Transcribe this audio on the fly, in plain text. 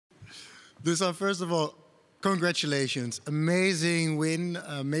Dusan, first of all, congratulations. Amazing win.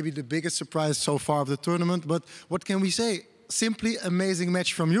 Maybe the biggest surprise so far of the tournament. But what can we say? Simply amazing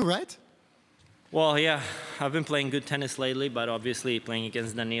match from you, right? Well, yeah, I've been playing good tennis lately, but obviously playing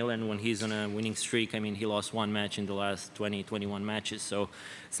against Daniil, and when he's on a winning streak, I mean, he lost one match in the last 20, 21 matches. So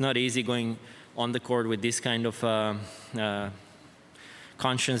it's not easy going on the court with this kind of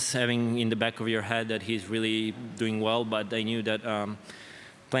conscience, having in the back of your head that he's really doing well. But I knew that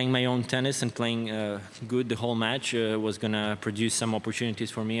playing my own tennis and playing good the whole match was going to produce some opportunities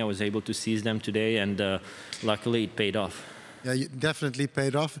for me. I was able to seize them today, and luckily it paid off. Yeah, it definitely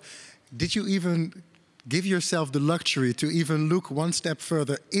paid off. Did you even give yourself the luxury to even look one step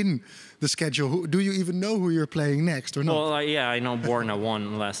further in the schedule? Do you even know who you're playing next or not? Well, yeah, I know Borna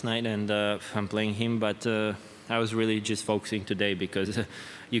won last night, and I'm playing him, but I was really just focusing today because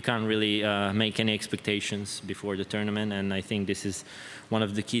you can't really make any expectations before the tournament, and I think this is one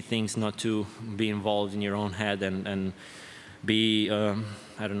of the key things, not to be involved in your own head and be,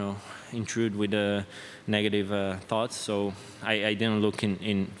 I don't know, intrude with negative thoughts. So I didn't look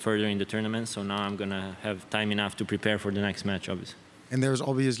in further in the tournament, so now I'm going to have time enough to prepare for the next match, obviously. And there's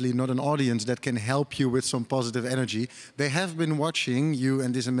obviously not an audience that can help you with some positive energy. They have been watching you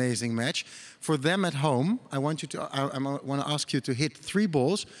and this amazing match. For them at home, I want to ask you to hit 3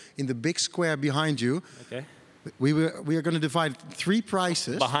 balls in the big square behind you. Okay. We are going to divide 3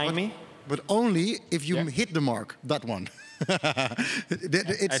 prizes. Behind me? But only if you hit the mark, that one.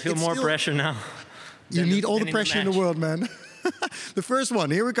 I feel more pressure now. You need all the pressure in the world, man. The first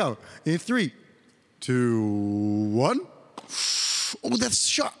one, here we go. In 3, 2, 1. Oh, that's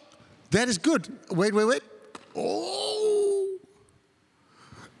sharp. That is good. Wait, wait, wait. Oh.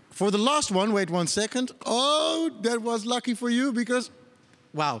 For the last one, wait 1 second. Oh, that was lucky for you because,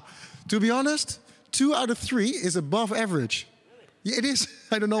 wow. To be honest, 2 out of 3 is above average. Yeah, it is.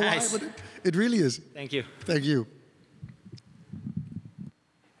 I don't know why, but it really is. Thank you. Thank you.